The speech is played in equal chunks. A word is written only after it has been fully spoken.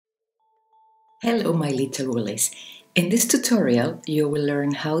Hello my little woolies. In this tutorial you will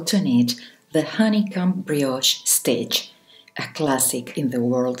learn how to knit the Honeycomb Brioche stitch, a classic in the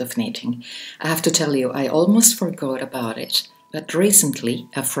world of knitting. I have to tell you, I almost forgot about it, but recently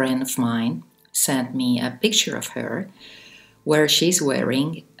a friend of mine sent me a picture of her where she's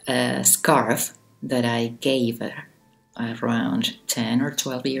wearing a scarf that I gave her around 10 or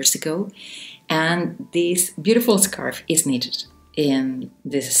 12 years ago, and this beautiful scarf is knitted in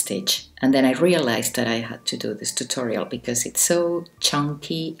this stitch. And then I realized that I had to do this tutorial because it's so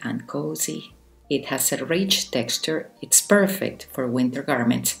chunky and cozy. It has a rich texture, it's perfect for winter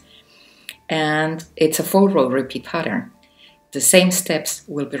garments, and it's a 4-row repeat pattern. The same steps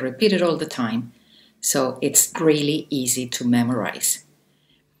will be repeated all the time, so it's really easy to memorize.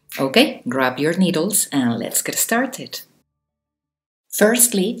 Okay, grab your needles and let's get started.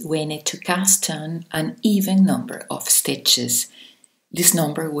 Firstly, we need to cast on an even number of stitches. This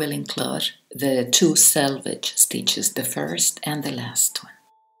number will include the 2 selvage stitches, the first and the last one.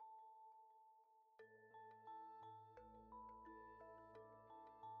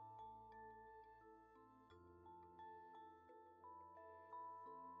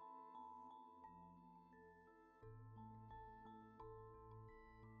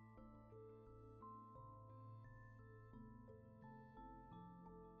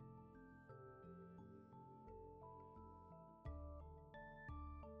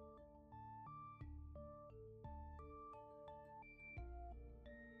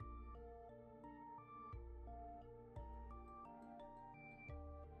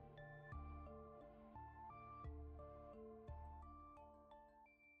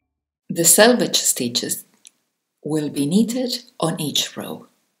 The selvage stitches will be knitted on each row,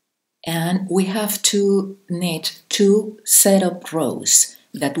 and we have to knit 2 setup rows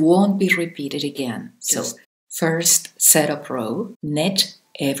that won't be repeated again. So first setup row, knit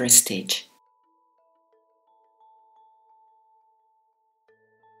every stitch.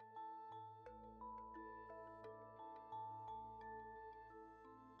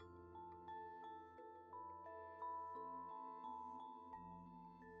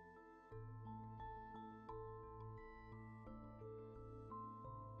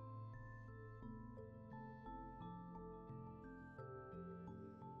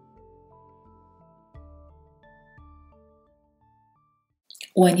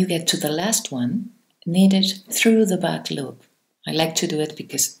 When you get to the last one, knit it through the back loop. I like to do it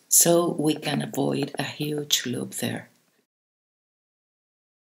because so we can avoid a huge loop there.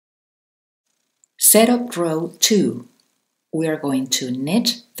 Setup row 2. We are going to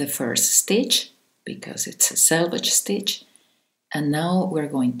knit the first stitch because it's a selvage stitch, and now we're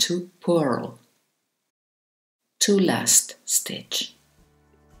going to purl to last stitch.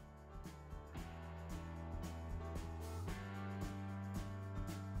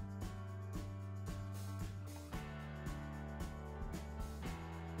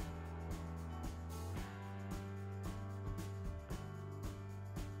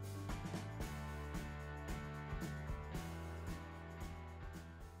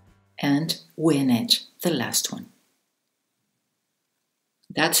 And we knit the last one.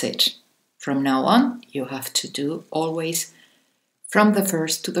 That's it. From now on, you have to do always from the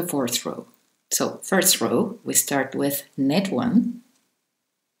first to the 4th row. So first row, we start with knit 1.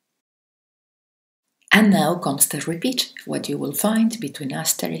 And now comes the repeat, what you will find between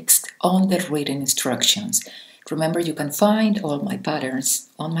asterisks on the written instructions. Remember, you can find all my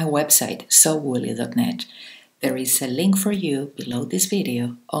patterns on my website, sewwoolly.net. There is a link for you below this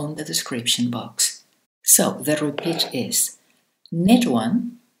video on the description box. So the repeat is knit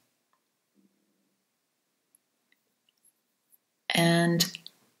 1 and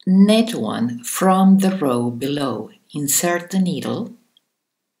knit 1 from the row below. Insert the needle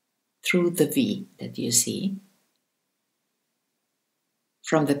through the V that you see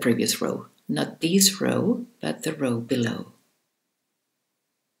from the previous row. Not this row, but the row below.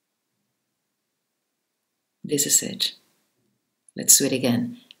 This is it. Let's do it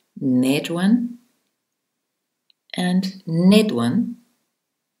again. Knit 1 and knit 1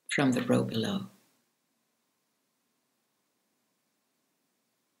 from the row below.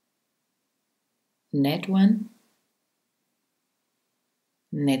 Knit 1,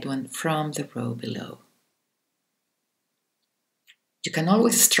 knit 1 from the row below. You can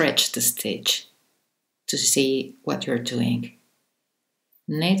always stretch the stitch to see what you're doing.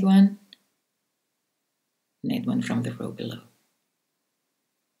 Knit 1, knit 1 from the row below.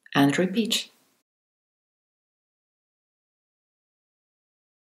 And repeat.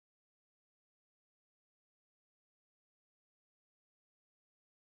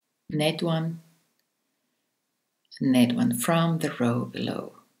 Knit 1, knit 1 from the row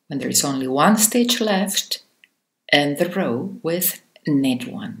below. When there is only one stitch left, end the row with knit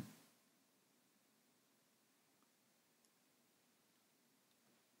 1.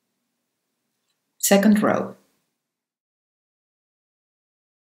 Second row.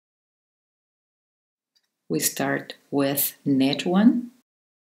 We start with knit 1.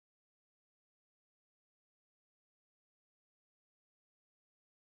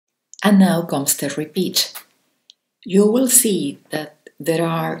 And now comes the repeat. You will see that there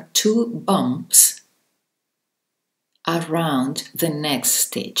are 2 bumps around the next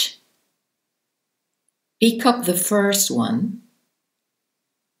stitch. Pick up the first one,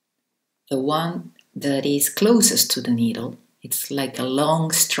 the one that is closest to the needle. It's like a long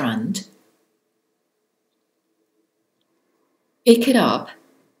strand. Pick it up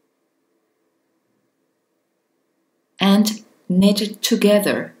and knit it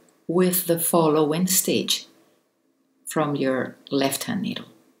together with the following stitch from your left-hand needle.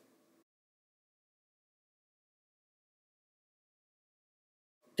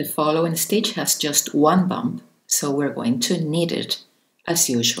 The following stitch has just 1 bump, so we're going to knit it as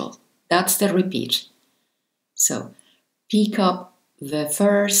usual. That's the repeat. So pick up the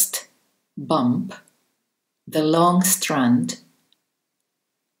first bump, the long strand,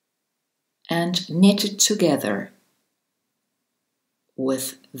 and knit it together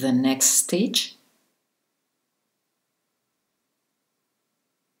with the next stitch,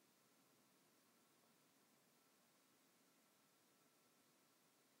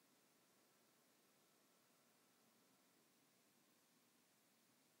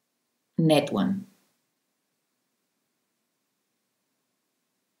 knit 1.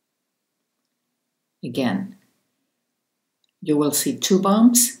 Again, you will see 2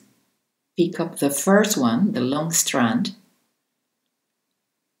 bumps. Pick up the first one, the long strand,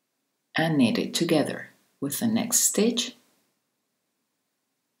 and knit it together with the next stitch,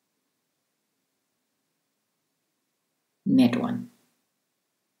 knit 1.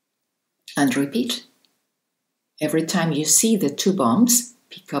 And repeat. Every time you see the 2 bumps,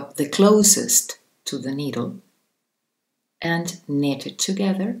 pick up the closest to the needle and knit it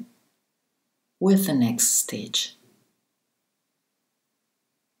together with the next stitch.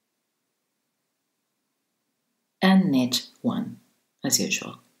 And knit 1, as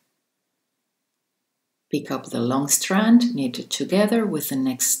usual. Pick up the long strand, knit it together with the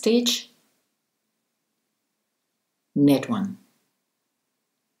next stitch, knit 1.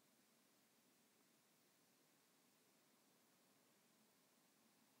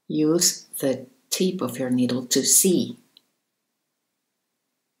 Use the tip of your needle to see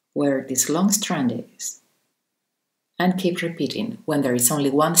where this long strand is. And keep repeating. When there is only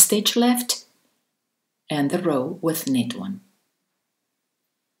 1 stitch left, end the row with knit 1.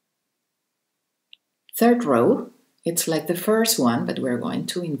 Third row, it's like the first one, but we're going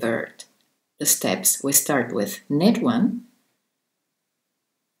to invert the steps. We start with knit 1,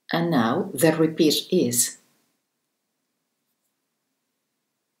 and now the repeat is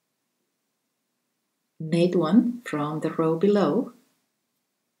knit 1 from the row below,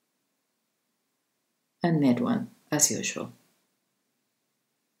 and knit 1 as usual.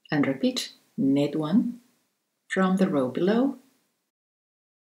 And repeat, knit 1 from the row below,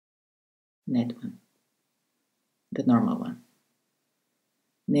 knit 1. The normal one.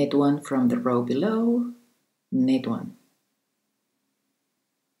 Knit 1 from the row below, knit 1.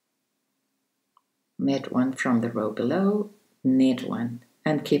 Knit 1 from the row below, knit 1.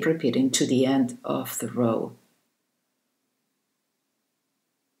 And keep repeating to the end of the row.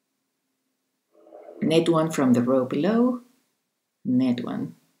 Knit 1 from the row below, knit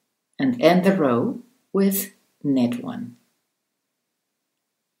 1. And end the row with knit 1.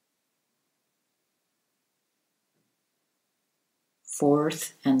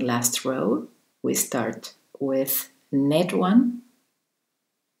 Fourth and last row, we start with knit 1.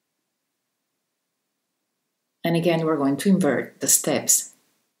 And again, we're going to invert the steps.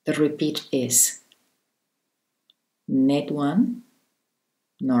 The repeat is knit 1,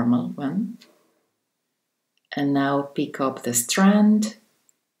 normal 1. And now pick up the strand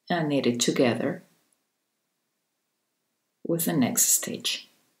and knit it together with the next stitch.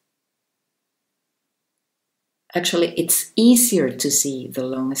 Actually, it's easier to see the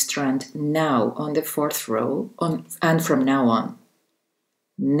long strand now on the 4th row and from now on.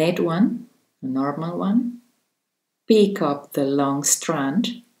 Knit 1, a normal 1, pick up the long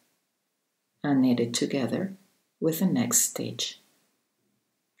strand and knit it together with the next stitch.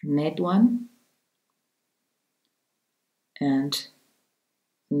 Knit 1 and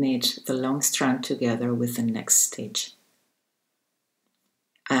knit the long strand together with the next stitch.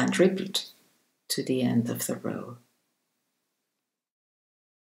 And repeat to the end of the row.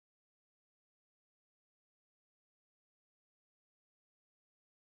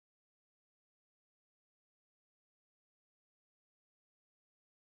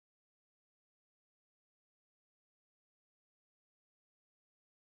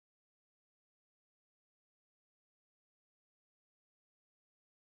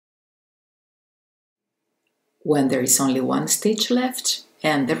 when there is only one stitch left,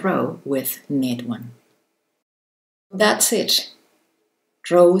 and the row with knit 1. That's it.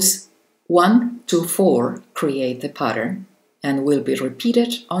 Rows 1 to 4 create the pattern and will be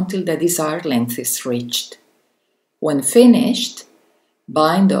repeated until the desired length is reached. When finished,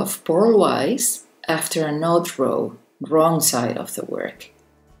 bind off purlwise after a knot row, wrong side of the work.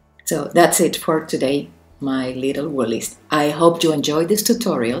 So that's it for today, my little woolies. I hope you enjoyed this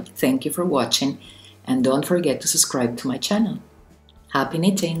tutorial. Thank you for watching, and don't forget to subscribe to my channel. Happy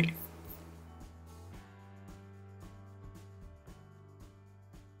knitting!